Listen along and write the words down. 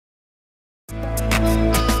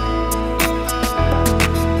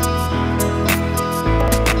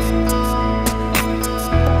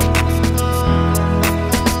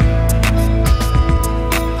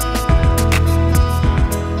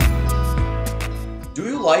Do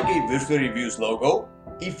you like a Würfel Reviews logo?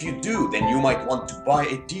 If you do, then you might want to buy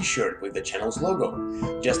a t-shirt with the channel's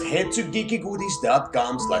logo. Just head to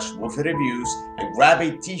geekygoodies.com/wurfelreviews and grab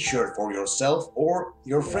a t-shirt for yourself or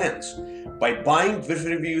your friends. By buying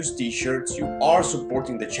Würfel Reviews t-shirts, you are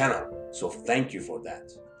supporting the channel, so thank you for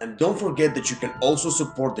that. And don't forget that you can also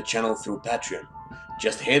support the channel through Patreon.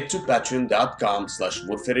 Just head to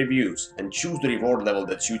patreon.com/wurfelreviews and choose the reward level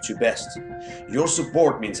that suits you best. Your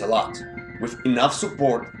support means a lot. With enough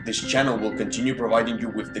support, this channel will continue providing you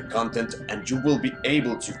with the content and you will be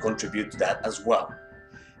able to contribute to that as well.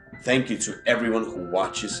 Thank you to everyone who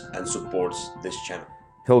watches and supports this channel.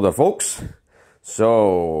 Hello there, folks.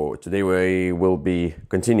 So today we will be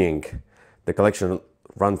continuing the collection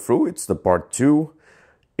run through. It's the part 2.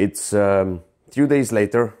 It's a few days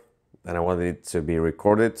later than I wanted it to be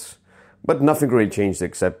recorded, but nothing really changed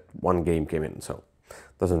except one game came in, so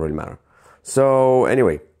it doesn't really matter. So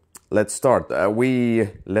anyway, let's start. We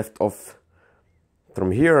left off from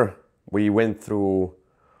here. We went through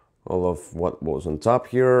all of what was on top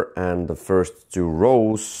here and the first 2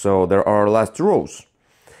 rows. So there are last 2 rows.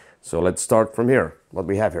 So let's start from here. What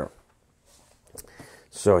we have here.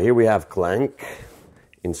 So here we have Clank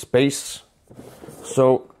in space.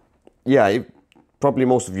 So yeah, probably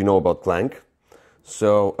most of you know about Clank.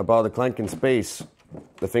 So about the Clank in space,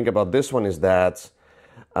 the thing about this one is that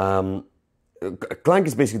Clank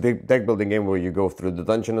is basically the deck building game where you go through the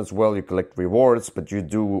dungeon as well, you collect rewards, but you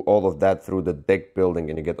do all of that through the deck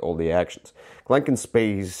building and you get all the actions. Clank in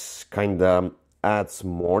space kind of adds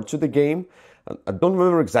more to the game. I don't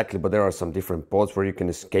remember exactly, but there are some different pods where you can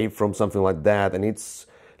escape from something like that, and it's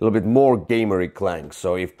a little bit more gamery Clank.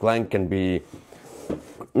 So if Clank can be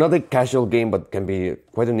not a casual game, but can be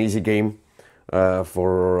quite an easy game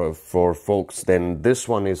for folks, then this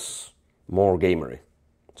one is more gamery.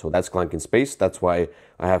 So that's Clank in Space. That's why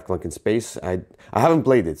I have Clank in Space. I haven't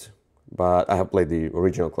played it, but I have played the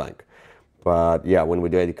original Clank. But yeah, when we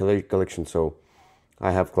do the collection, so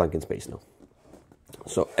I have Clank in Space now.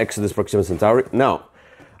 So Exodus Proxima Centauri. Now,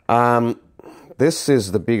 this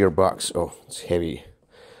is the bigger box. Oh, it's heavy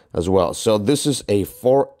as well. So this is a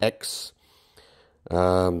 4X.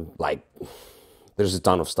 Like, there's a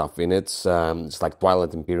ton of stuff in it. It's like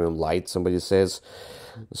Twilight Imperium Light, somebody says.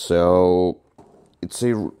 So it's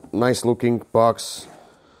a nice looking box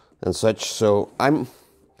and such. So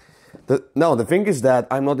the thing is that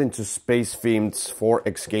I'm not into space themed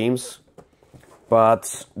 4X games,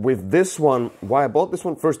 but with this one, why I bought this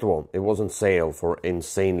one, first of all, it was on sale for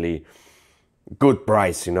insanely good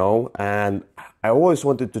price, you know, and I always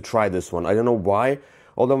wanted to try this one. I don't know why,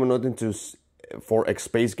 although I'm not into 4X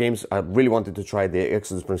space games, I really wanted to try the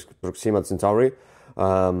Exodus Proxima Centauri,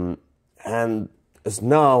 and as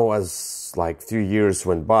like few years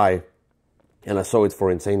went by and I saw it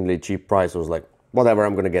for insanely cheap price, I was like, whatever,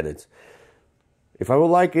 I'm gonna get it. If I will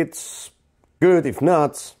like it, good. If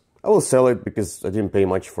not, I will sell it because I didn't pay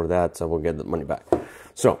much for that, so I will get the money back.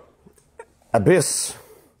 So Abyss,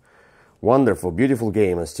 wonderful, beautiful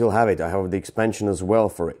game. I still have it. I have the expansion as well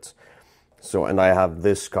for it. So, and I have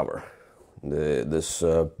this cover, this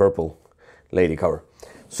purple lady cover.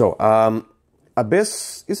 So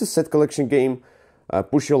Abyss is a set collection game.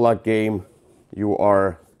 Push your luck game. You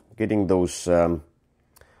are getting those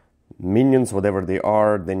minions, whatever they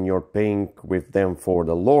are, then you're paying with them for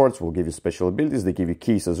the lords. Will give you special abilities, they give you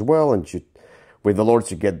keys as well, and with the lords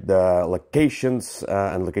you get the locations,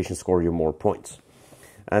 and locations score you more points.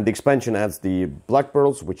 And the expansion adds the black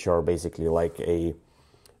pearls, which are basically like a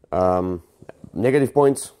negative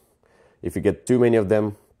points if you get too many of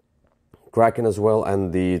them. Kraken as well,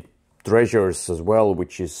 and the treasures as well,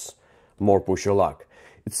 which is more push your luck.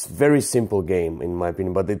 It's very simple game in my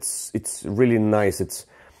opinion, but it's really nice. It's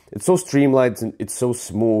so streamlined, and it's so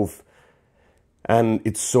smooth, and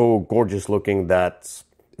it's so gorgeous looking that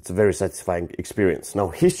it's a very satisfying experience. Now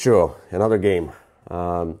Histrio, another game,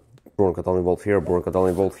 Bruno Cattal involved here, Bruno Cattal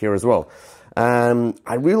involved here as well.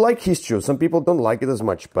 I really like Histrio. Some people don't like it as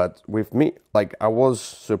much, but with me, like, I was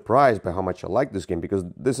surprised by how much I like this game, because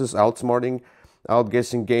this is outsmarting,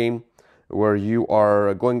 outguessing game, where you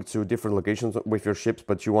are going to different locations with your ships,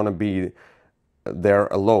 but you want to be there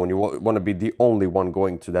alone. You want to be the only one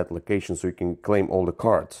going to that location, so you can claim all the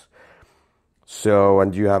cards. So,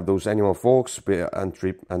 and you have those animal folks,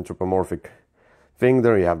 anthropomorphic thing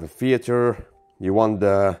there. You have the theater. You want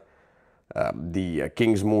the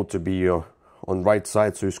king's mood to be on right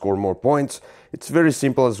side, so you score more points. It's very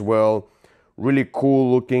simple as well. Really cool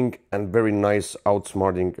looking and very nice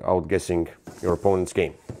outsmarting, outguessing your opponent's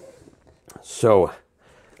game. So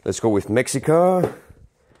let's go with Mexico.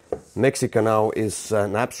 Mexico now is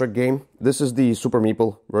an abstract game. This is the Super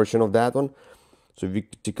Meeple version of that one. So if you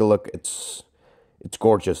take a look, it's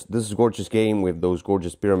gorgeous. This is a gorgeous game with those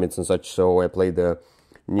gorgeous pyramids and such. So I played the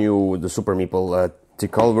Super Meeple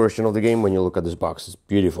Tikal version of the game. When you look at this box, it's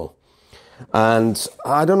beautiful. And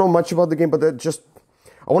I don't know much about the game, but I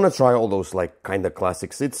want to try all those like kind of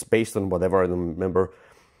classics. It's based on whatever I don't remember,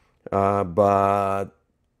 but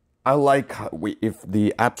I like if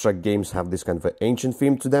the abstract games have this kind of an ancient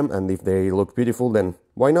theme to them, and if they look beautiful, then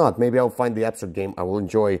why not? Maybe I'll find the abstract game I will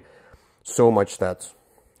enjoy so much that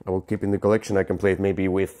I will keep in the collection. I can play it maybe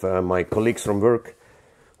with my colleagues from work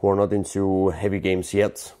who are not into heavy games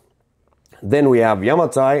yet. Then we have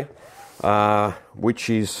Yamatai,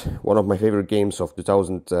 which is one of my favorite games of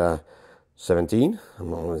 2017.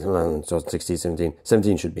 2016,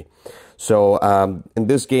 17 should be. So in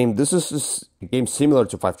this game, this is a game similar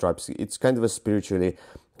to Five Tribes. It's kind of a spiritually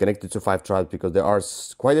connected to Five Tribes because there are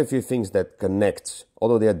quite a few things that connect.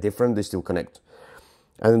 Although they are different, they still connect.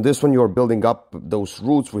 And in this one, you are building up those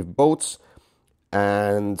routes with boats.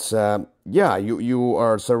 And yeah, you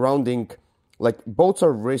are surrounding, like boats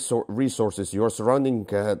are resources. You are surrounding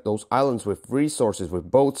those islands with resources,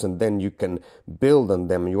 with boats, and then you can build on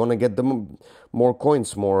them. You want to get them more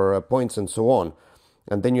coins, more points, and so on.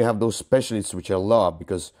 And then you have those specialists, which I love,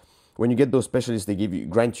 because when you get those specialists, they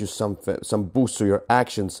grant you some boost to your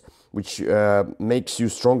actions, which makes you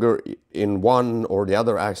stronger in one or the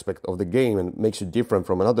other aspect of the game and makes you different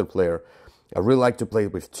from another player. I really like to play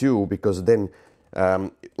it with two, because then,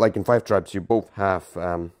 like in Five Tribes, you both have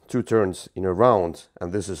 2 turns in a round,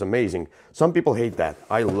 and this is amazing. Some people hate that.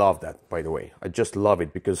 I love that, by the way. I just love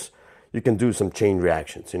it because you can do some chain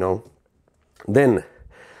reactions, you know. Then,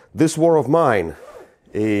 this war of mine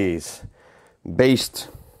is based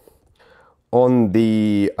on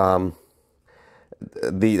the what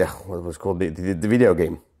was called the video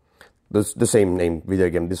game, the same name video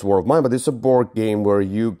game, this War of Mine, but it's a board game where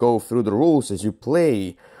you go through the rules as you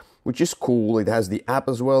play, which is cool. It has the app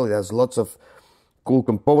as well. It has lots of cool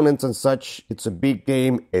components and such. It's a big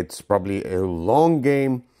game. It's probably a long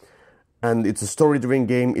game, and it's a story-driven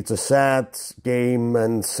game. It's a sad game,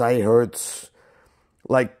 and I heard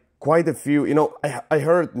like quite a few, you know, I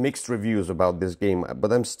heard mixed reviews about this game,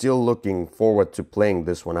 but I'm still looking forward to playing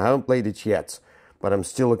this one. I haven't played it yet, but I'm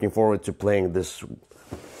still looking forward to playing this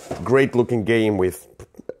great looking game with,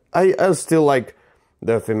 I still like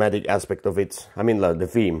the thematic aspect of it. I mean, the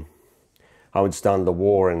theme, how it's done, the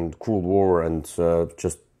war and cruel war and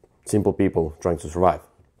just simple people trying to survive.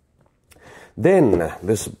 Then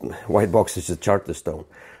this white box is a Charterstone,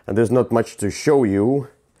 and there's not much to show you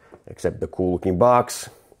except the cool looking box.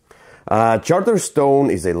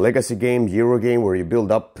 Charterstone is a legacy game, Euro game, where you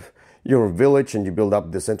build up your village and you build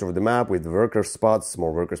up the center of the map with worker spots,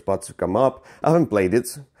 more worker spots to come up. I haven't played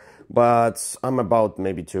it, but I'm about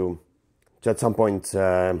maybe to at some point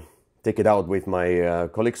take it out with my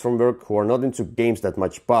colleagues from work who are not into games that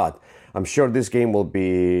much, but I'm sure this game will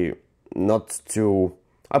be not too...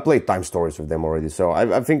 I played Time Stories with them already, so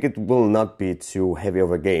I think it will not be too heavy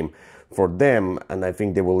of a game for them, and I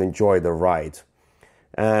think they will enjoy the ride.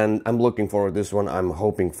 And I'm looking forward to this one. I'm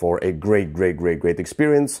hoping for a great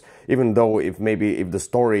experience, even though if the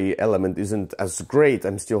story element isn't as great,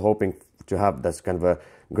 I'm still hoping to have that kind of a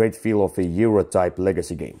great feel of a Euro type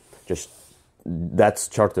legacy game. Just that's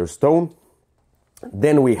Charterstone.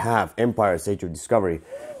 Then we have Empire's Age of Discovery.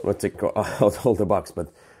 I'm not take out all the box,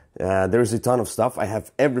 but there's a ton of stuff. I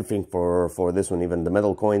have everything for this one, even the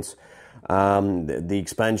metal coins, the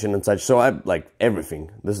expansion and such. So I like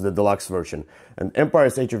everything. This is the deluxe version. And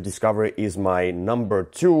Empire's Age of Discovery is my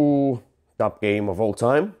 #2 top game of all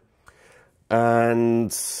time.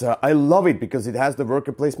 And I love it because it has the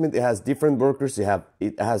worker placement. It has different workers.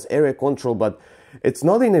 It has area control, but it's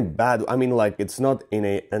not in a bad... I mean, like, it's not in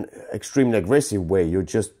an extremely aggressive way. You're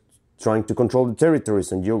just trying to control the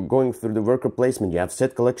territories, and you're going through the worker placement. You have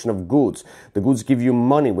set collection of goods. The goods give you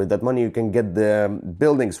money. With that money, you can get the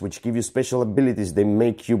buildings, which give you special abilities. They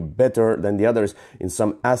make you better than the others in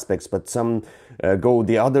some aspects, but some go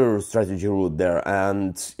the other strategy route there.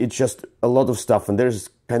 And it's just a lot of stuff. And there's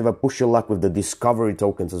kind of a push your luck with the discovery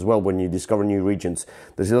tokens as well. When you discover new regions,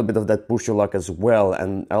 there's a little bit of that push your luck as well.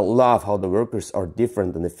 And I love how the workers are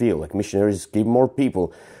different than they feel. Like missionaries give more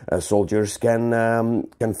people, soldiers can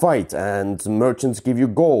fight, and merchants give you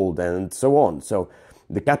gold, and so on. So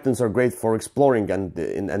the captains are great for exploring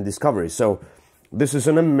and discovery. So this is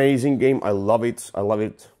an amazing game. I love it. I love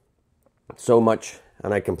it so much,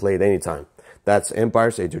 and I can play it anytime. That's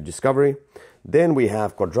Empire's Age of Discovery. Then we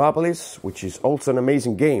have Quadropolis, which is also an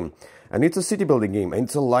amazing game. And it's a city building game, and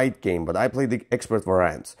it's a light game, but I play the expert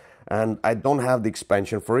variants. And I don't have the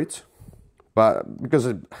expansion for it, but because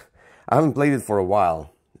I haven't played it for a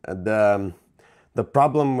while. The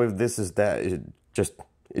problem with this is that it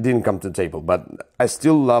didn't come to the table, but I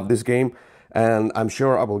still love this game, and I'm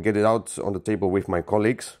sure I will get it out on the table with my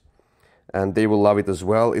colleagues, and they will love it as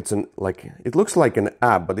well. It looks like an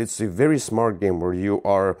app, but it's a very smart game where you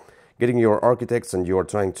are getting your architects and you are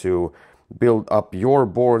trying to build up your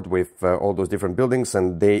board with all those different buildings,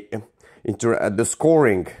 and the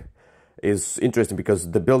scoring is interesting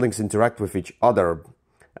because the buildings interact with each other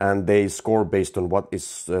and they score based on what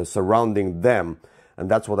is surrounding them, and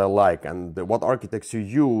that's what I like. And what architects you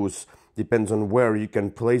use depends on where you can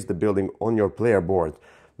place the building on your player board.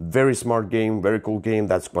 Very smart game, very cool game.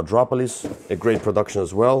 That's Quadropolis, a great production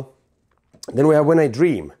as well. Then we have When I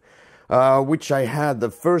Dream, which I had the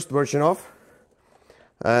first version of,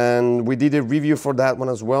 and we did a review for that one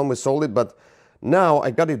as well, and we sold it, but now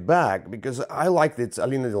I got it back because I liked it.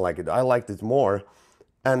 Alina didn't like it. I liked it more,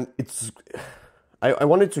 and I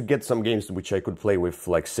wanted to get some games which I could play with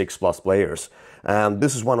like 6+ players, and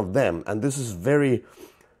this is one of them. And this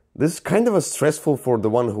is kind of a stressful for the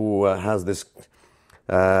one who has this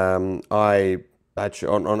eye patch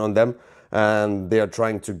on them, and they are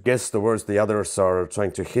trying to guess the words the others are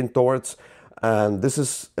trying to hint towards. And this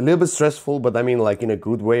is a little bit stressful, but I mean, like, in a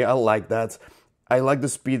good way. I like that. I like the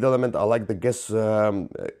speed element. I like the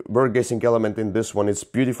word guessing element in this one. It's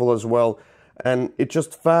beautiful as well. And it's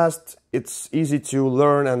just fast. It's easy to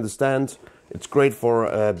learn, understand. It's great for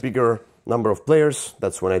a bigger number of players.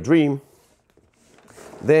 That's When I Dream.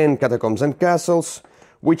 Then Catacombs and Castles,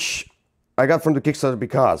 which I got from the Kickstarter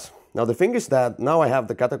because... Now the thing is that now I have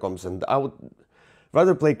the Catacombs, and I would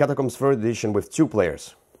rather play Catacombs 3rd edition with 2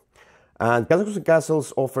 players. And Catacombs and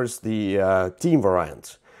Castles offers the team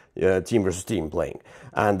variant, team versus team playing.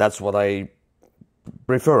 And that's what I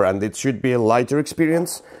prefer, and it should be a lighter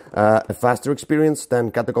experience, a faster experience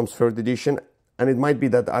than Catacombs 3rd edition. And it might be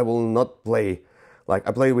that I will not play, like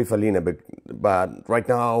I play with Alina, but right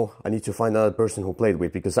now I need to find another person who played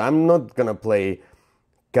with, because I'm not gonna play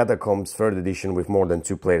Catacombs 3rd edition with more than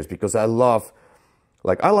 2 players, because I love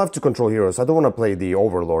to control heroes. I don't want to play the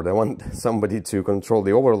Overlord. I want somebody to control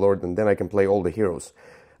the Overlord, and then I can play all the heroes.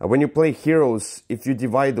 When you play heroes, if you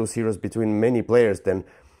divide those heroes between many players, then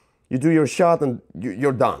you do your shot and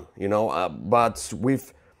you're done, you know. But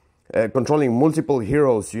with controlling multiple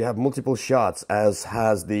heroes, you have multiple shots, as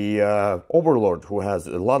has the Overlord, who has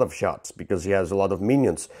a lot of shots because he has a lot of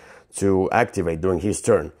minions to activate during his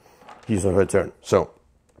turn, his or her turn. So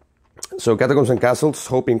Catacombs and Castles,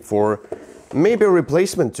 hoping for maybe a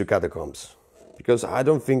replacement to Catacombs, because I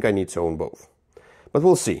don't think I need to own both. But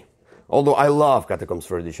we'll see. Although I love Catacombs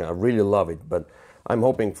 3rd edition, I really love it, but I'm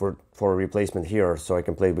hoping for a replacement here so I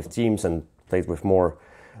can play it with teams and play it with more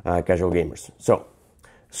casual gamers. So,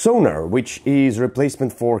 Sonar, which is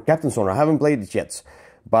replacement for Captain Sonar. I haven't played it yet,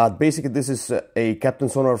 but basically this is a Captain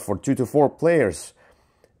Sonar for 2 to 4 players.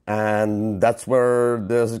 And that's where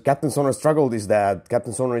the Captain Sonar struggled, is that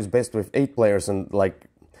Captain Sonar is best with 8 players, and like...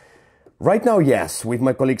 Right now, yes, with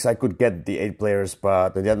my colleagues I could get the 8 players,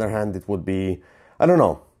 but on the other hand it would be... I don't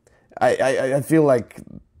know. I feel like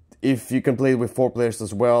if you can play with 4 players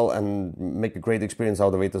as well and make a great experience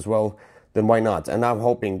out of it as well, then why not? And I'm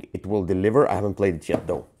hoping it will deliver. I haven't played it yet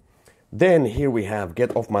though. Then here we have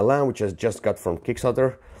Get Off My Land, which I just got from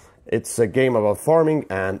Kickstarter. It's a game about farming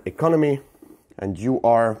and economy, and you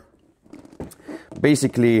are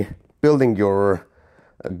basically building your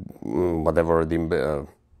whatever the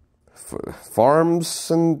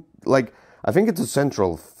farms, and like I think it's a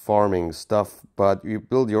central farming stuff, but you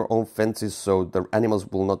build your own fences so the animals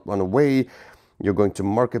will not run away. You're going to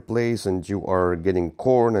marketplace and you are getting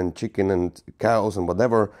corn and chicken and cows and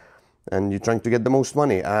whatever, and you're trying to get the most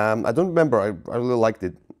money. I don't remember. I really liked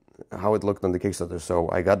it, how it looked on the Kickstarter, so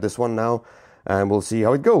I got this one now, and we'll see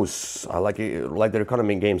how it goes. I like the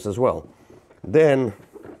economy games as well. Then,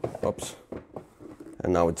 oops,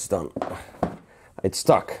 and now it's done. It's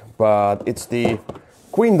stuck, but it's the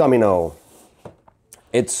Queen Domino.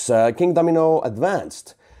 It's King Domino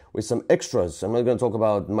Advanced with some extras. I'm not going to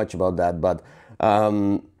talk much about that, but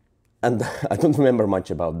and I don't remember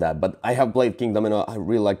much about that. But I have played King Domino. I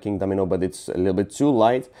really like King Domino, but it's a little bit too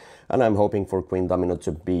light, and I'm hoping for Queen Domino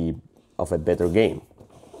to be of a better game.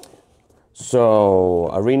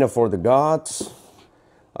 So Arena for the Gods,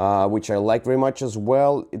 which I like very much as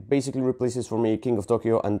well. It basically replaces for me King of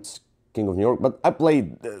Tokyo and King of New York, but I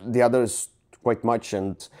played the others quite much,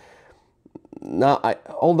 and now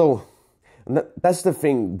although that's the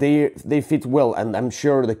thing, they fit well, and I'm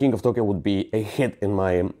sure the King of Tokyo would be a hit in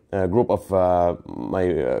my group of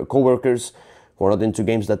my co-workers who are not into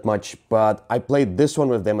games that much, but I played this one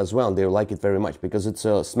with them as well, and they like it very much, because it's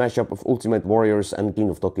a smash up of Ultimate Warriors and King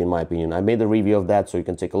of Tokyo in my opinion. I made a review of that, so you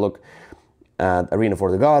can take a look. and Arena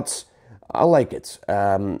for the Gods. I like it.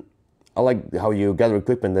 I like how you gather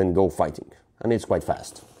equipment and go fighting, and it's quite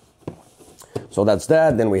fast. So that's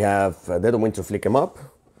that. Then we have Dead of Winter Flick 'em Up,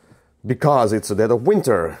 because it's a Dead of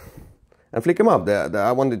Winter. And Flick 'em Up,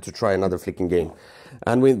 I wanted to try another flicking game.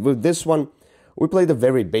 And with this one, we played a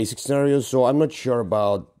very basic scenario, so I'm not sure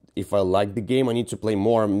about if I like the game. I need to play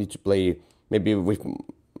more. I need to play maybe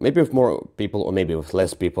with more people or maybe with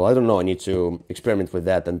less people. I don't know. I need to experiment with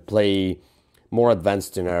that and play more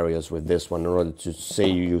advanced scenarios with this one in order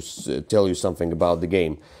to tell you something about the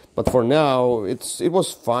game. But for now, it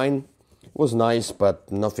was fine. It was nice, but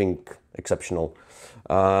nothing exceptional.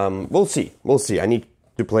 We'll see. We'll see. I need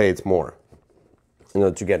to play it more in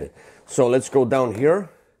order to get it. So let's go down here.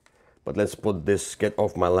 But let's put this, get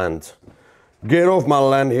off my land. Get off my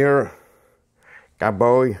land here,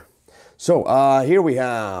 cowboy. So here we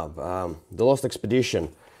have The Lost Expedition,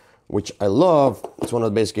 which I love. It's one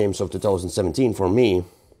of the best games of 2017 for me.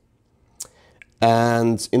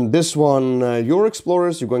 And in this one, you're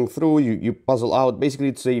explorers, you're going through, you puzzle out. Basically,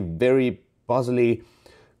 it's a very puzzly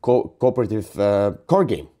cooperative card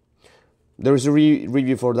game. There is a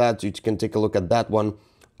review for that. You can take a look at that one.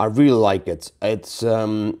 I really like it. It's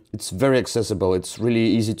very accessible. It's really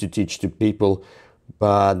easy to teach to people.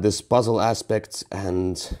 But this puzzle aspect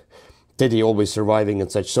and Teddy always surviving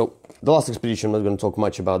and such. So The Lost Expedition, I'm not going to talk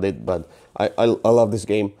much about it, but I love this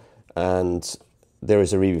game, and there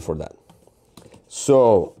is a review for that.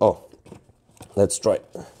 So, let's try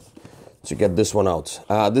to get this one out.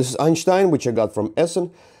 This is Einstein, which I got from Essen.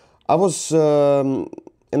 I was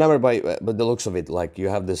enamored by the looks of it. Like, you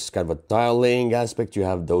have this kind of a tile laying aspect, you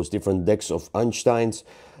have those different decks of Einsteins.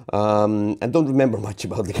 I don't remember much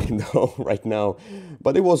about the game though right now,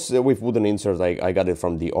 but it was with wooden inserts. I got it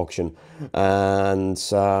from the auction, and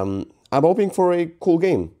I'm hoping for a cool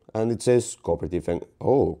game. And it says cooperative and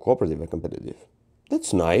cooperative and competitive.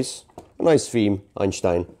 That's nice. A nice theme,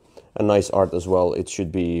 Einstein, a nice art as well. It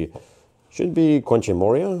should be Concha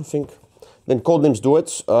Moria, I think. Then Codenames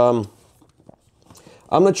Duets.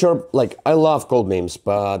 I'm not sure. Like, I love Codenames,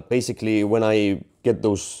 but basically when I get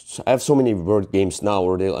those, I have so many word games now,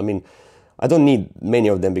 I don't need many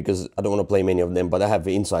of them because I don't want to play many of them, but I have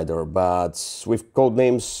Insider. But with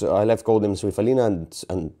Codenames, I left Codenames with Alina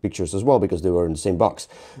and Pictures as well because they were in the same box.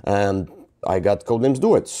 And I got Codenames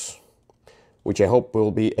Duets, which I hope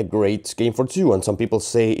will be a great game for two. And some people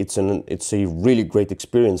say it's a really great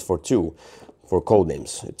experience for two, for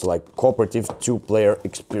Codenames. It's like cooperative two-player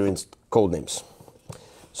experienced Codenames.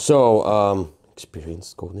 So,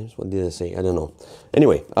 experienced Codenames? What did I say? I don't know.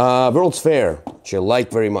 Anyway, World's Fair, which I like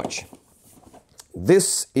very much.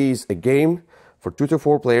 This is a game for 2 to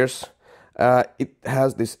 4 players. It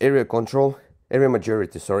has this area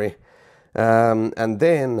majority, sorry. And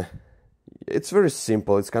then it's very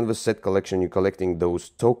simple. It's kind of a set collection. You're collecting those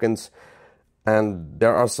tokens, and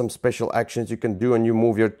there are some special actions you can do, and you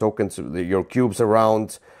move your tokens, your cubes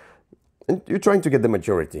around, and you're trying to get the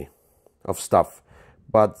majority of stuff.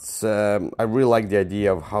 But I really like the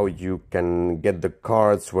idea of how you can get the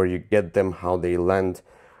cards, where you get them, how they land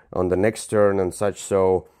on the next turn and such.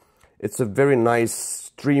 So it's a very nice,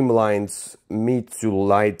 streamlined,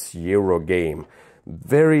 mid-to-light Euro game.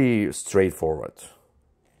 Very straightforward.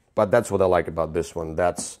 But that's what I like about this one.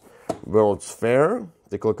 That's World's Fair.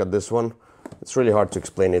 Take a look at this one. It's really hard to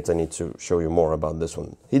explain it. I need to show you more about this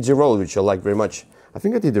one. Hidzy Road, which I like very much. I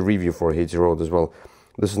think I did a review for Hidzy Road as well.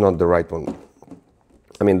 This is not the right one.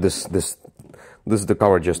 I mean, this is the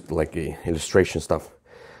cover, just like illustration stuff.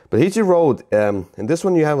 But Hidzy Road, in this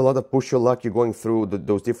one you have a lot of push your luck. You're going through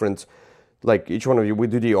those different, like each one of you, we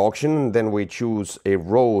do the auction, and then we choose a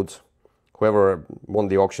road. Whoever won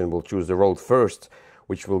the auction will choose the road first,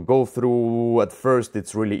 which will go through. At first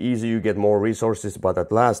it's really easy, you get more resources, but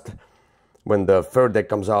at last, when the third deck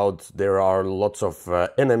comes out, there are lots of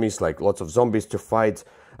enemies, like lots of zombies to fight,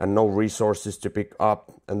 and no resources to pick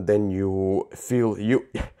up. And then you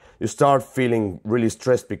start feeling really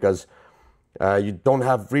stressed because you don't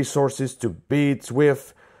have resources to beat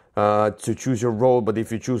with, to choose your role. But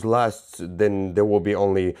if you choose last, then there will be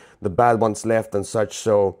only the bad ones left and such.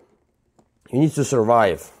 So you need to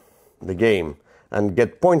survive the game and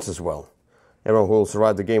get points as well. Everyone who will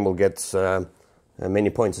survive the game will get many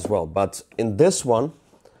points as well. But in this one,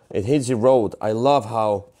 it Hidzy Road, I love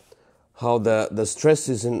how the stress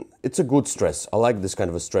is in. It's a good stress. I like this kind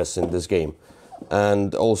of a stress in this game.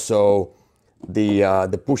 And also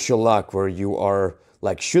the push your luck, where you are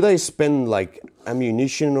like, should I spend like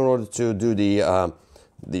ammunition in order to do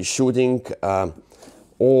the shooting,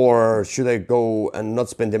 or should I go and not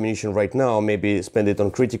spend ammunition right now, maybe spend it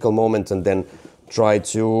on critical moments and then try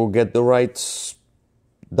to get the right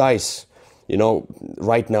dice you know,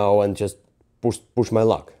 right now and just push my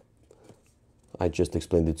luck. I just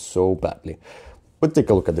explained it so badly. But take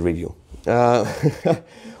a look at the review.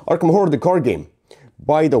 Arkham Horror, the card game.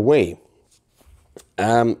 By the way,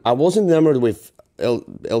 I wasn't enamored with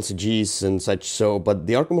LCGs and such, so, but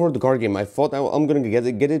the Arkham Horror, the card game, I thought I'm gonna get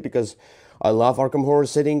it because I love Arkham Horror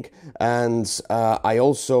setting, and I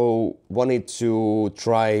also wanted to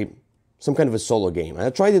try some kind of a solo game. And I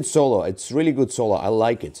tried it solo. It's really good solo. I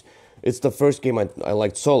like it. It's the first game I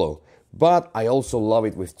liked solo, but I also love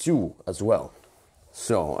it with two as well.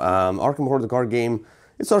 So, Arkham Horror, the card game,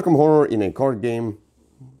 it's Arkham Horror in a card game,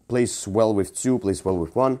 plays well with two, plays well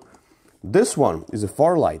with one. This one is a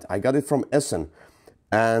Farlight. I got it from Essen.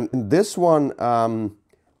 And in this one,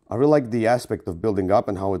 I really like the aspect of building up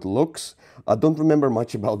and how it looks. I don't remember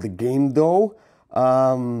much about the game though.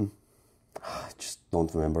 I just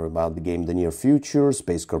don't remember about the game. The near future,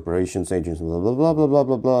 space corporations, agents, blah, blah, blah, blah, blah,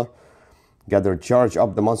 blah, blah. Gather, charge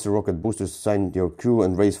up the monster rocket boosters, assign your crew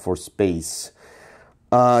and race for space.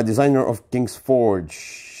 Designer of King's Forge,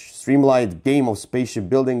 streamlined game of spaceship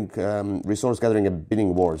building, resource gathering and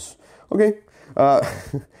bidding wars. Okay,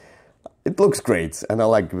 it looks great, and I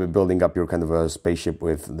like building up your kind of a spaceship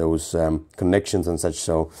with those connections and such.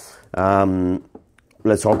 So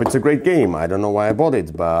let's hope it's a great game. I don't know why I bought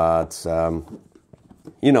it, but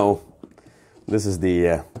you know, this is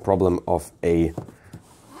the problem of a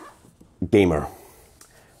gamer.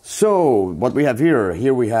 So what we have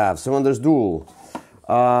here we have Seven Wonders Duel.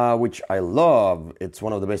 Which I love. It's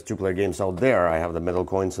one of the best two-player games out there. I have the metal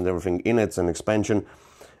coins and everything in it. It's an expansion.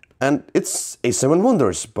 And it's a Seven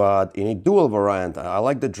Wonders, but in a dual variant. I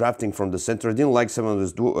like the drafting from the center. I didn't like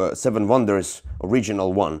Seven Wonders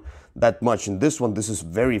original one that much. In this one, this is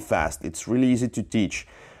very fast. It's really easy to teach.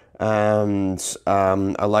 And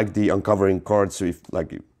I like the uncovering cards. So if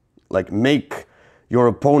like make your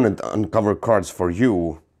opponent uncover cards for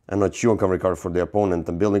you, and not you uncover cards for the opponent,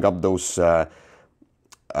 and building up those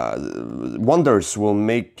wonders will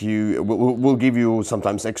make you will give you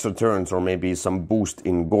sometimes extra turns or maybe some boost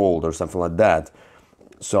in gold or something like that.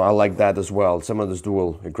 So I like that as well. Some of this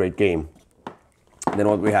duel, a great game. Then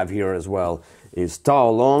what we have here as well is Tao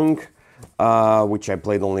Long, which I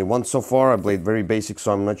played only once so far. I played very basic,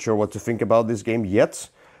 so I'm not sure what to think about this game yet.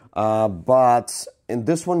 But in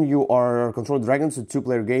this one you are controlling dragons, a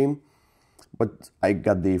two-player game. But I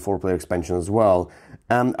got the four-player expansion as well.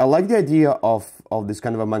 And I like the idea of this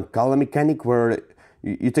kind of a Mancala mechanic where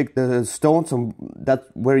you take the stones and that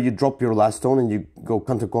where you drop your last stone and you go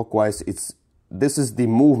counterclockwise. This is the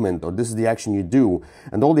movement, or this is the action you do.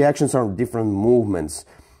 And all the actions are different movements.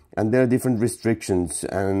 And there are different restrictions.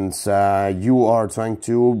 And you are trying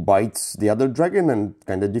to bite the other dragon and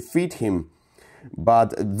kind of defeat him.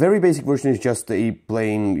 But a very basic version is just a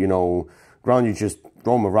plain, you know, ground you just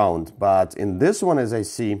roam around. But in this one, as I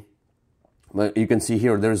see, you can see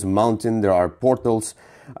here, there's a mountain, there are portals.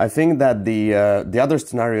 I think that the other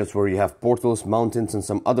scenarios where you have portals, mountains, and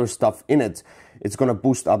some other stuff in it, it's going to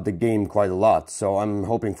boost up the game quite a lot. So I'm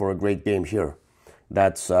hoping for a great game here.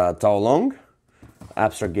 That's Tao Long,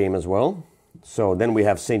 abstract game as well. So then we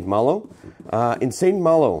have Saint Malo. In Saint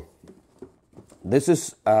Malo, this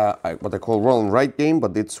is what I call roll and write game,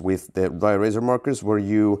 but it's with the die eraser markers where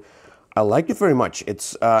you... I like it very much.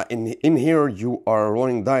 It's in here you are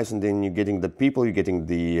rolling dice and then you're getting the people, you're getting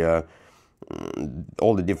the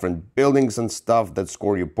all the different buildings and stuff that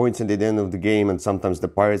score you points at the end of the game, and sometimes the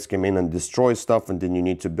pirates come in and destroy stuff, and then you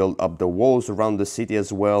need to build up the walls around the city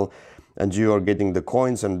as well, and you are getting the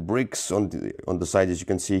coins and bricks on the side, as you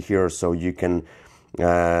can see here, so you can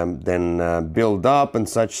then build up and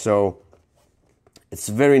such. So it's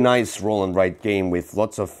a very nice roll and write game with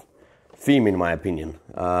lots of theme, in my opinion,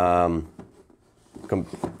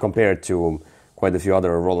 compared to quite a few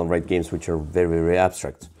other roll and write games which are very, very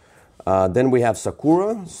abstract. Then we have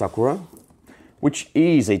Sakura, which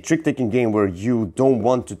is a trick-taking game where you don't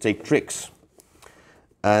want to take tricks.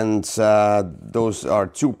 And those are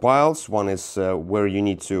two piles. One is where you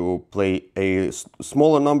need to play a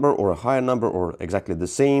smaller number or a higher number or exactly the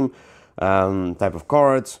same type of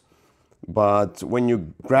cards. But when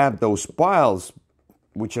you grab those piles,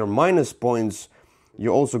 which are minus points, you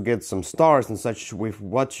also get some stars and such, with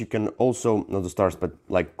what you can also, not the stars, but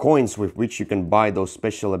like coins with which you can buy those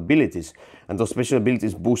special abilities. And those special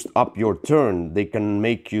abilities boost up your turn. They can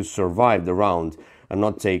make you survive the round and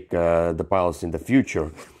not take the piles in the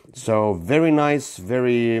future. So very nice,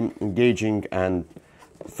 very engaging and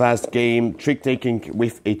fast game, trick-taking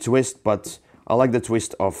with a twist, but I like the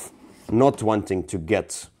twist of not wanting to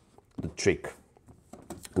get the trick.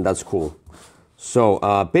 And that's cool. So,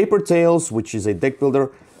 Paper Tales, which is a deck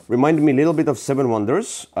builder, reminded me a little bit of Seven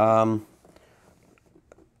Wonders.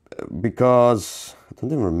 because I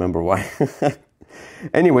don't even remember why.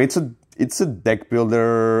 Anyway, it's a deck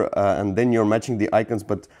builder, and then you're matching the icons,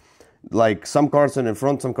 but like some cards are in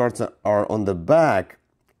front, some cards are on the back,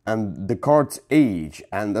 and the cards age,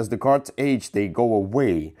 and as the cards age, they go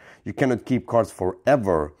away. You cannot keep cards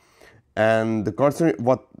forever, and the cards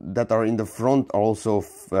that are in the front are also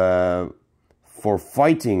for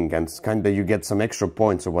fighting, and kind of you get some extra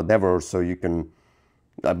points or whatever, so you can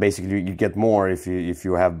basically you get more if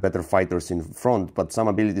you have better fighters in front. But some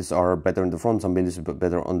abilities are better in the front, some abilities are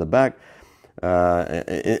better on the back.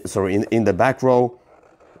 Sorry, in the back row,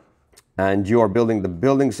 and you are building the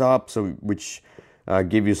buildings up, so which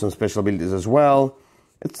give you some special abilities as well.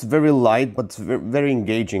 It's very light, but very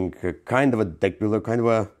engaging. Kind of a deck builder, kind of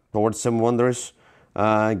a Towards Seven Wonders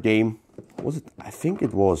game. Was it? I think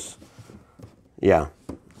it was. Yeah,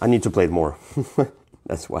 I need to play it more.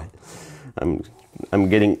 That's why I'm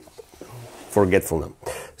getting forgetful now.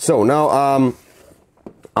 So now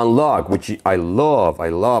Unlock, which I love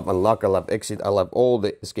Unlock, I love Exit, I love all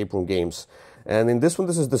the escape room games. And in this one,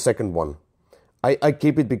 this is the second one. I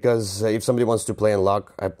keep it because if somebody wants to play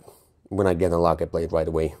Unlock, when I get Unlock, I play it right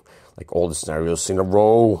away. Like all the scenarios in a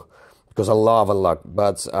row, because I love Unlock.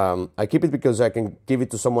 But I keep it because I can give it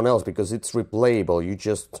to someone else, because it's replayable. You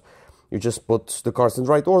just put the cards in the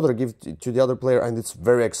right order, give it to the other player, and it's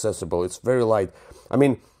very accessible. It's very light. I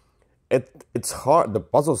mean, it's hard. The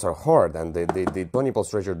puzzles are hard, and the 20 Pulse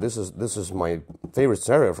Treasure. This is my favorite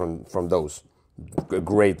scenario from those. A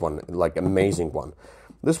great one, like amazing one.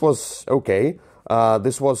 This was okay.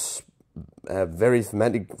 This was very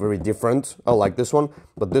thematic, very different. I like this one,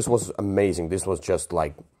 but this was amazing. This was just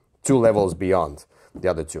like 2 levels beyond the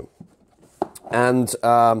other two. And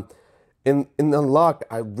in Unlock,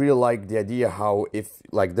 I really like the idea how if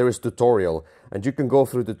like there is tutorial and you can go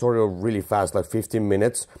through tutorial really fast, like 15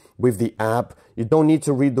 minutes with the app. You don't need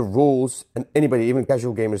to read the rules, and anybody, even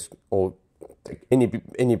casual gamers or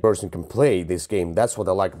any person can play this game. That's what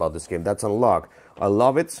I like about this game. That's Unlock. I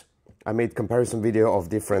love it. I made comparison video of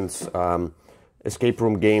different escape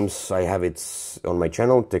room games. I have it on my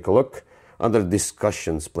channel. Take a look under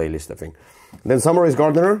discussions playlist, I think. Then Summarized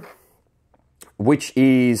Gardener, which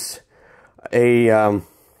is a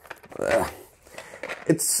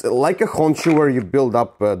it's like a Honshu where you build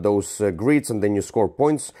up those grids and then you score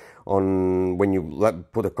points on when you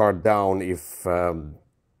put a card down. If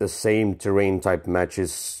the same terrain type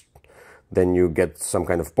matches, then you get some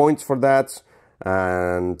kind of points for that.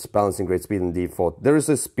 And balancing great speed and default. There is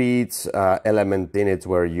a speed element in it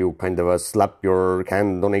where you kind of slap your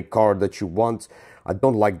hand on a card that you want. I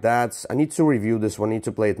don't like that. I need to review this one, I need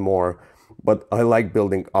to play it more. But I like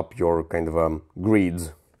building up your kind of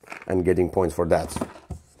grids and getting points for that.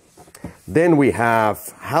 Then we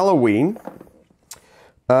have Halloween,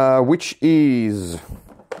 which is,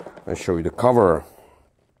 I'll show you the cover.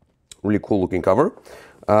 Really cool looking cover.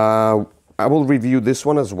 I will review this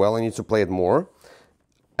one as well. I need to play it more.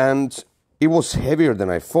 And it was heavier than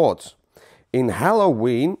I thought. In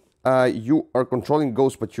Halloween, you are controlling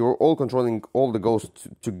ghosts, but you're all controlling all the ghosts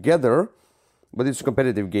together. But it's a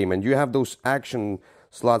competitive game, and you have those action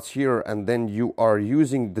slots here, and then you are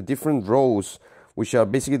using the different rows, which are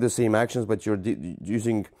basically the same actions, but you're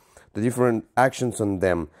using the different actions on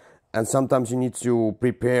them. And sometimes you need to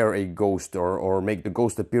prepare a ghost or make the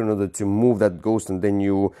ghost appear in order to move that ghost, and then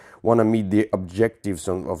you want to meet the objectives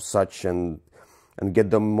of such and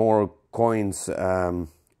get them more coins and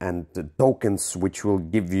the tokens, which will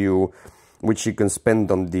give you, which you can spend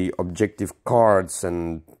on the objective cards.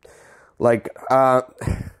 And like I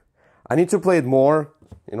need to play it more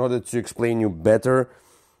in order to explain you better,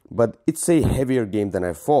 but it's a heavier game than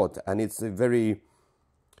I thought, and it's a very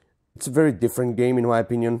different game in my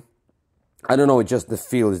opinion. I don't know, it's just the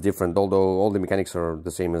feel is different, although all the mechanics are the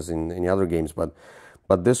same as in any other games. But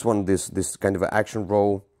this one, this kind of an action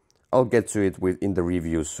row, I'll get to it in the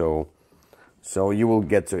review, so you will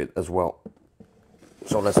get to it as well.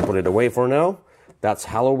 So let's put it away for now. That's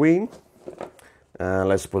Halloween.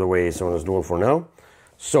 Let's put away Sona's Duel for now.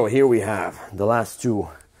 So here we have the last 2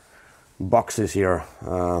 boxes here.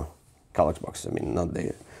 Kallax boxes, I mean, not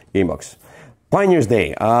the game box. Pioneer's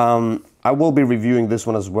Day. I will be reviewing this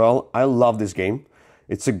one as well. I love this game.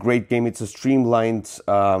 It's a great game. It's a streamlined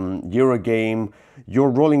Euro game. You're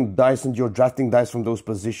rolling dice and you're drafting dice from those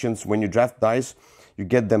positions. When you draft dice, you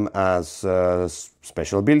get them as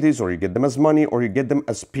special abilities, or you get them as money, or you get them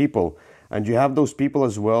as people. And you have those people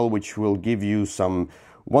as well, which will give you some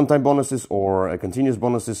one-time bonuses or continuous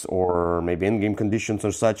bonuses or maybe endgame conditions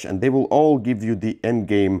or such. And they will all give you the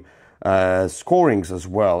endgame scorings as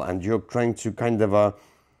well. And you're trying to kind of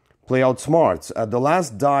play out smart. The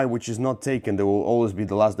last die which is not taken, there will always be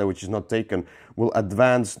the last die which is not taken, will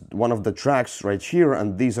advance one of the tracks right here,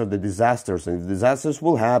 and these are the disasters. And if disasters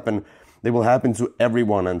will happen, they will happen to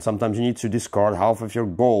everyone, and sometimes you need to discard half of your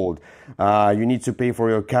gold. You need to pay for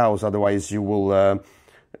your cows, otherwise you will,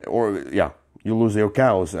 you lose your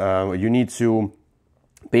cows. You need to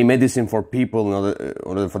pay medicine for people in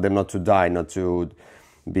order for them not to die, not to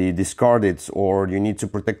be discarded, or you need to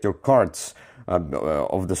protect your carts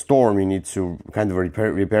of the storm. You need to kind of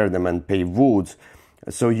repair them and pay wood.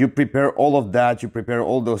 So you prepare all of that, you prepare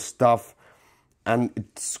all those stuff, and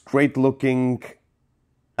it's great looking,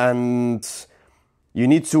 and you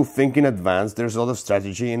need to think in advance. There's a lot of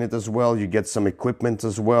strategy in it as well. You get some equipment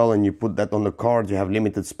as well, and you put that on the card. You have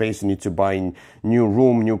limited space, you need to buy new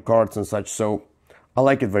room, new cards and such. So I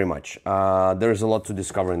like it very much. There's a lot to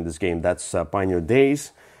discover in this game. That's Pioneer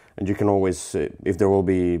Days, and you can always, if there will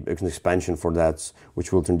be an expansion for that,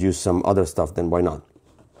 which will introduce some other stuff, then why not?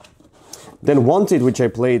 Then Wanted, which I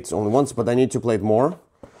played only once, but I need to play it more.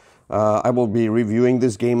 I will be reviewing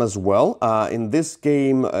this game as well. In this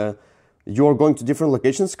game, you're going to different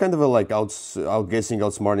locations, kind of a like outguessing,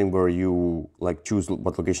 outsmarting, where you like choose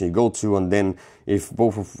what location you go to, and then if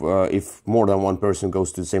more than one person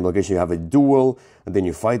goes to the same location, you have a duel, and then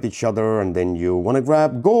you fight each other, and then you want to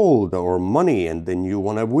grab gold or money, and then you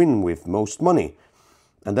want to win with most money,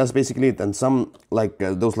 and that's basically it. And some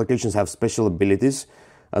those locations have special abilities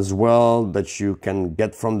as well that you can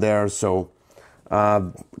get from there. So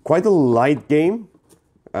quite a light game.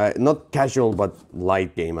 Not casual, but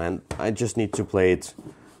light game, and I just need to play it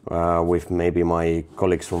with maybe my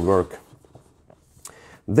colleagues from work.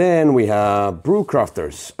 Then we have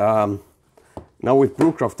Brewcrafters. Now with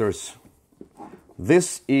Brewcrafters,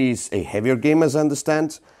 this is a heavier game, as I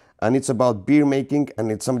understand, and it's about beer making,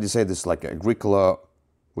 and somebody said it's like Agricola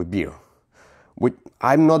with beer.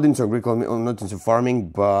 I'm not into Agricola, I'm not into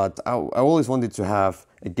farming, but I always wanted to have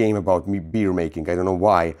a game about beer making. I don't know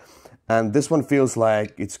why. And this one feels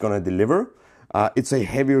like it's gonna deliver. It's a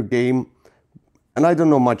heavier game, and I don't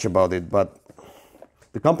know much about it, but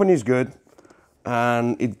the company is good,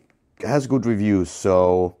 and it has good reviews.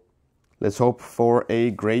 So let's hope for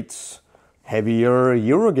a great, heavier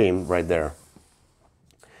Euro game right there.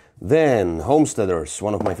 Then Homesteaders,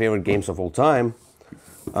 one of my favorite games of all time,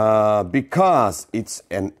 because it's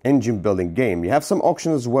an engine building game. You have some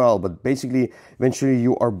auction as well, but basically eventually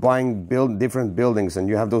you are buying different buildings, and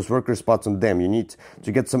you have those worker spots on them. You need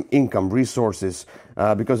to get some income, resources,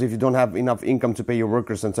 because if you don't have enough income to pay your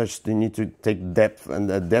workers and such, you need to take debt, and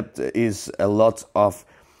the debt is a lot of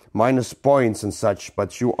minus points and such,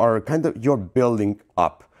 but you're building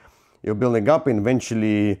up. You're building up, and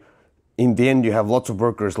eventually in the end, you have lots of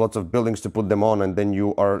workers, lots of buildings to put them on, and then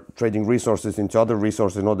you are trading resources into other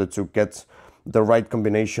resources in order to get the right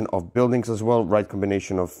combination of buildings as well, right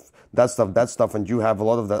combination of that stuff, and you have a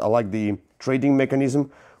lot of that. I like the trading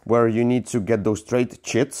mechanism where you need to get those trade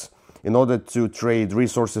chits in order to trade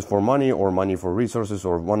resources for money, or money for resources,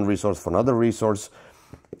 or one resource for another resource.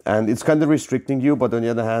 And it's kind of restricting you, but on the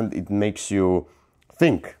other hand, it makes you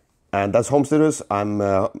think. And that's Homesteaders.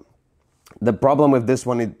 The problem with this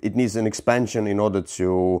one, it needs an expansion in order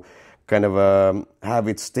to kind of have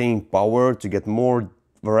its staying power, to get more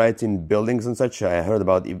variety in buildings and such. I heard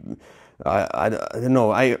about, I don't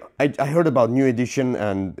know, I heard about new edition,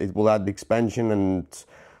 and it will add the expansion and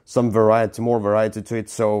some variety, more variety to it.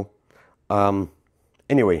 So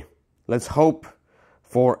anyway, let's hope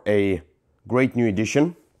for a great new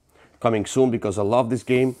edition coming soon, because I love this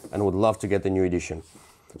game and would love to get the new edition.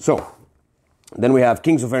 So then we have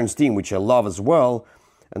Kings of Ernstein, which I love as well,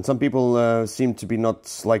 and some people seem to be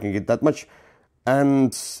not liking it that much.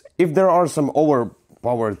 And if there are some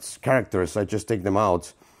overpowered characters, I just take them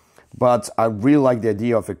out. But I really like the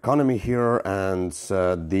idea of economy here, and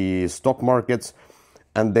the stock markets,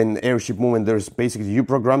 and then airship movement. There's basically, you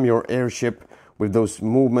program your airship with those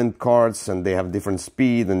movement cards, and they have different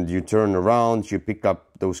speed, and you turn around, you pick up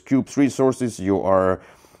those cubes resources, you are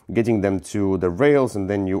getting them to the rails, and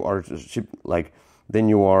then you are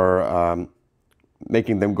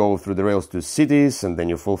making them go through the rails to cities, and then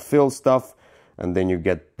you fulfill stuff, and then you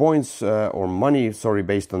get points or money,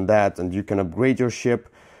 based on that, and you can upgrade your ship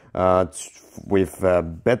with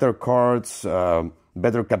better cards,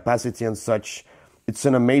 better capacity and such. It's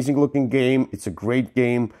an amazing looking game. It's a great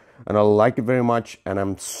game, and I like it very much, and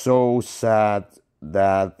I'm so sad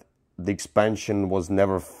that the expansion was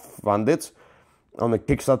never funded on the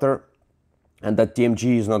Kickstarter, and that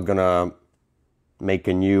TMG is not gonna make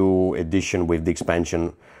a new edition with the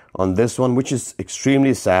expansion on this one, which is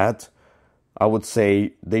extremely sad. I would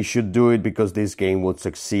say they should do it, because this game would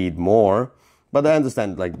succeed more, But I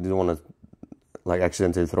understand, like, you don't want to like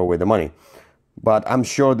accidentally throw away the money. But I'm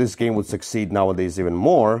sure this game would succeed nowadays even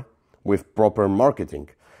more with proper marketing.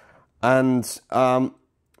 And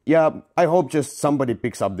yeah, I hope just somebody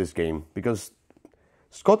picks up this game, because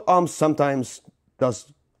Scott Arms sometimes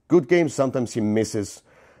does good games, sometimes he misses.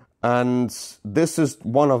 And this is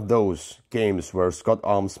one of those games where Scott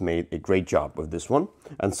Arms made a great job with this one.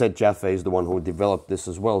 And Seth Jaffe is the one who developed this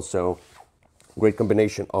as well. So great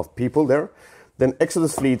combination of people there. Then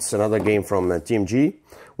Exodus Fleets, another game from TMG,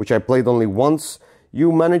 which I played only once.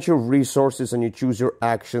 You manage your resources and you choose your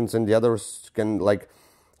actions, and the others can like,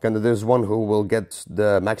 kind of, there's one who will get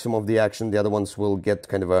the maximum of the action, the other ones will get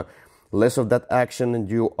kind of a less of that action, and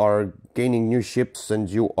you are gaining new ships and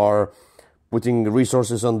you are putting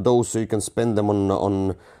resources on those so you can spend them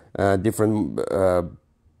on different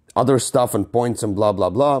other stuff and points and blah blah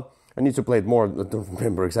blah. I need to play it more. I don't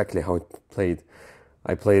remember exactly how it played.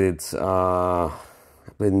 I played it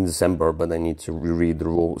in December, but I need to reread the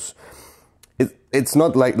rules. It's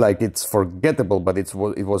not like it's forgettable, but it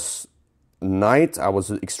was night. I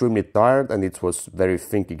was extremely tired, and it was very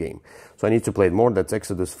thinky game. So I need to play it more. That's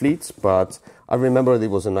Exodus Fleets, but I remember it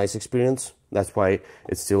was a nice experience. That's why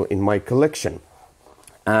it's still in my collection.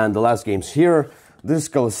 And the last game's here. This is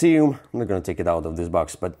Colosseum. I'm not going to take it out of this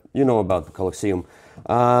box, but you know about the Colosseum.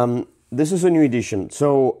 This is a new edition.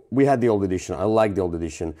 So we had the old edition. I like the old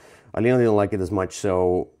edition. Alina didn't like it as much,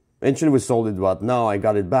 so eventually we sold it, but now I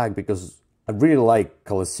got it back because I really like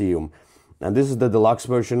Colosseum. And this is the deluxe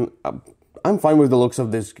version. I'm fine with the looks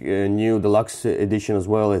of this new deluxe edition as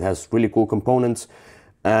well. It has really cool components,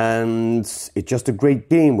 and it's just a great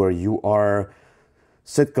game where you are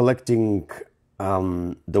set collecting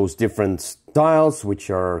those different tiles, which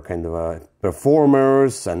are kind of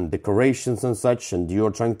performers and decorations and such, and you're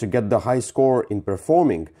trying to get the high score in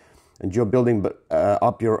performing, and you're building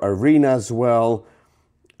up your arena as well,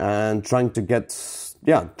 and trying to get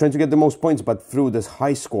the most points, but through this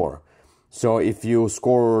high score. So if you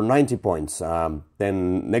score 90 points,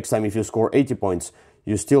 then next time if you score 80 points,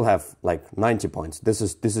 you still have like 90 points. This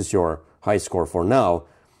is your high score for now.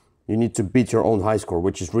 You need to beat your own high score,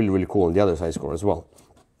 which is really, really cool, and the other's high score as well.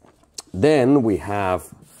 Then we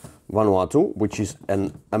have Vanuatu, which is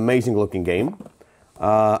an amazing looking game.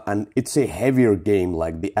 And it's a heavier game,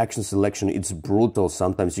 like the action selection, it's brutal.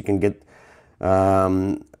 Sometimes you can get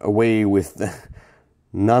away with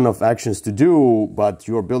none of actions to do, but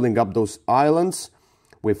you're building up those islands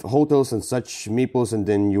with hotels and such meeples, and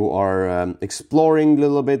then you are exploring a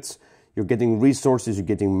little bit. You're getting resources, you're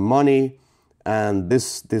getting money, and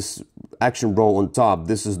this action row on top,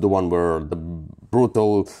 this is the one where the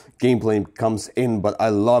brutal gameplay comes in, but I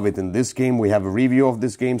love it. In this game, we have a review of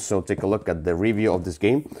this game, so take a look at the review of this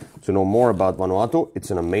game to know more about Vanuatu.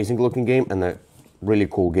 It's an amazing looking game and a really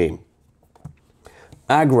cool game.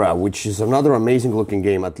 Agra, which is another amazing looking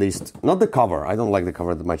game, at least not the cover. I don't like the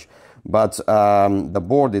cover that much, but the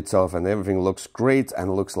board itself and everything looks great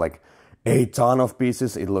and looks like a ton of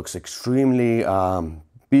pieces. It looks extremely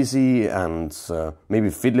busy and maybe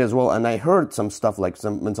fiddly as well. And I heard some stuff like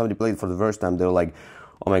when somebody played it for the first time, they're like,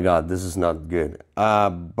 oh my god, this is not good.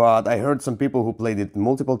 But I heard some people who played it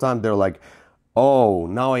multiple times, they're like, oh,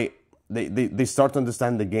 now they start to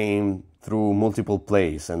understand the game through multiple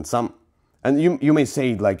plays. And you may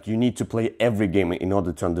say, like, you need to play every game in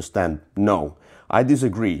order to understand. No, I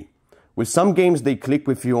disagree. With some games, they click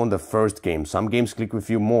with you on the first game. Some games click with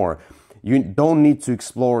you more. You don't need to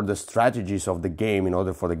explore the strategies of the game in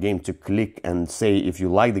order for the game to click and say if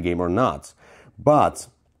you like the game or not. But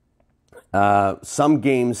some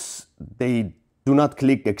games, they do not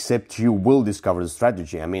click except you will discover the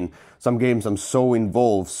strategy. I mean, some games I'm so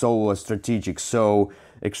involved, so strategic, so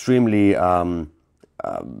extremely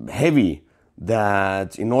heavy,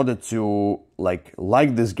 that in order to like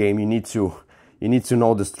this game, you need to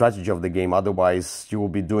know the strategy of the game. Otherwise, you will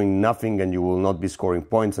be doing nothing and you will not be scoring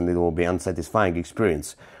points, and it will be unsatisfying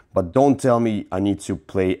experience. But don't tell me I need to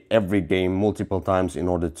play every game multiple times in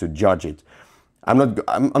order to judge it. I'm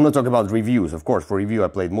not talking about reviews. Of course, for review I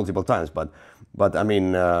played multiple times, but I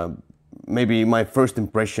mean, maybe my first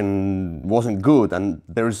impression wasn't good, and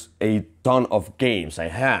there's a ton of games I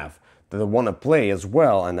have that I want to play as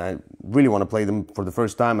well, and I really want to play them for the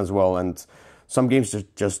first time as well. And some games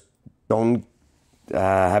just don't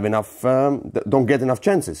have enough, don't get enough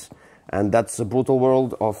chances, and that's a brutal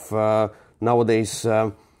world of nowadays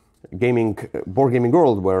board gaming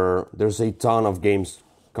world, where there's a ton of games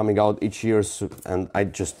coming out each year, and I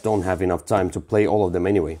just don't have enough time to play all of them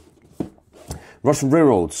anyway. Russian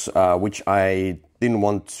Railroads, which I didn't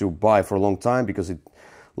want to buy for a long time because it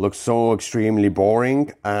looks so extremely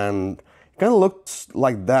boring and kind of looked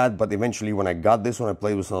like that, but eventually when I got this one, I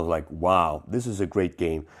played this one, I was like, wow, this is a great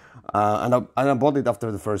game. And I bought it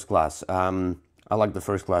after the first class. I like the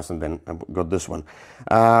first class, and then I got this one.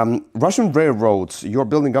 Russian railroads. You're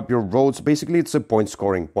building up your roads. Basically, it's a point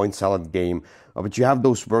scoring, point salad game. But you have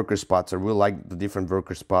those worker spots. I really like the different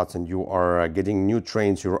worker spots, and you are getting new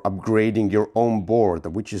trains. You're upgrading your own board,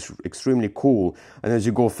 which is extremely cool. And as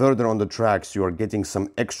you go further on the tracks, you are getting some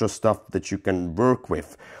extra stuff that you can work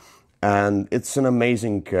with. And it's an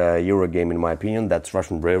amazing Euro game, in my opinion. That's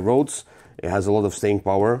Russian railroads. It has a lot of staying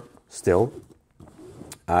power still.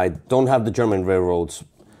 I don't have the German railroads.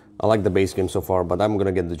 I like the base game so far, but I'm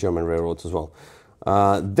gonna get the German railroads as well.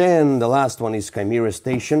 Then the last one is Chimera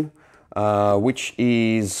Station, which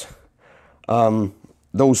is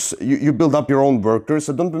those you build up your own workers.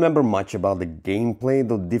 I don't remember much about the gameplay,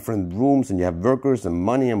 the different rooms, and you have workers and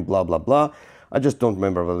money and blah blah blah. I just don't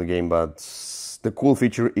remember about the game, but the cool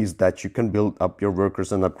feature is that you can build up your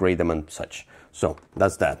workers and upgrade them and such. So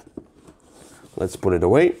that's that. Let's put it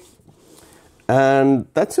away. And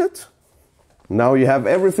that's it. Now you have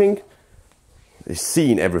everything.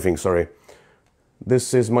 Seen everything, sorry.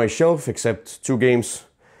 This is my shelf, except two games,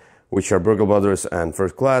 which are Burgle Brothers and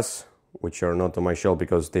First Class, which are not on my shelf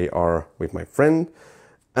because they are with my friend.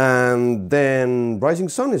 And then Rising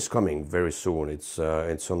Sun is coming very soon. It's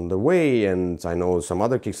on the way, and I know some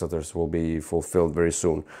other Kickstarters will be fulfilled very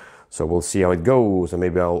soon. So we'll see how it goes, and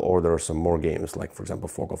maybe I'll order some more games, like for example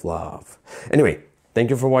Fog of Love. Anyway, thank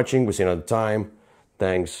you for watching. We'll see you another time.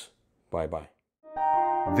 Thanks. Bye-bye.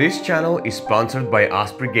 This channel is sponsored by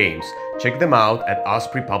Osprey Games. Check them out at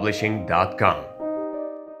ospreypublishing.com.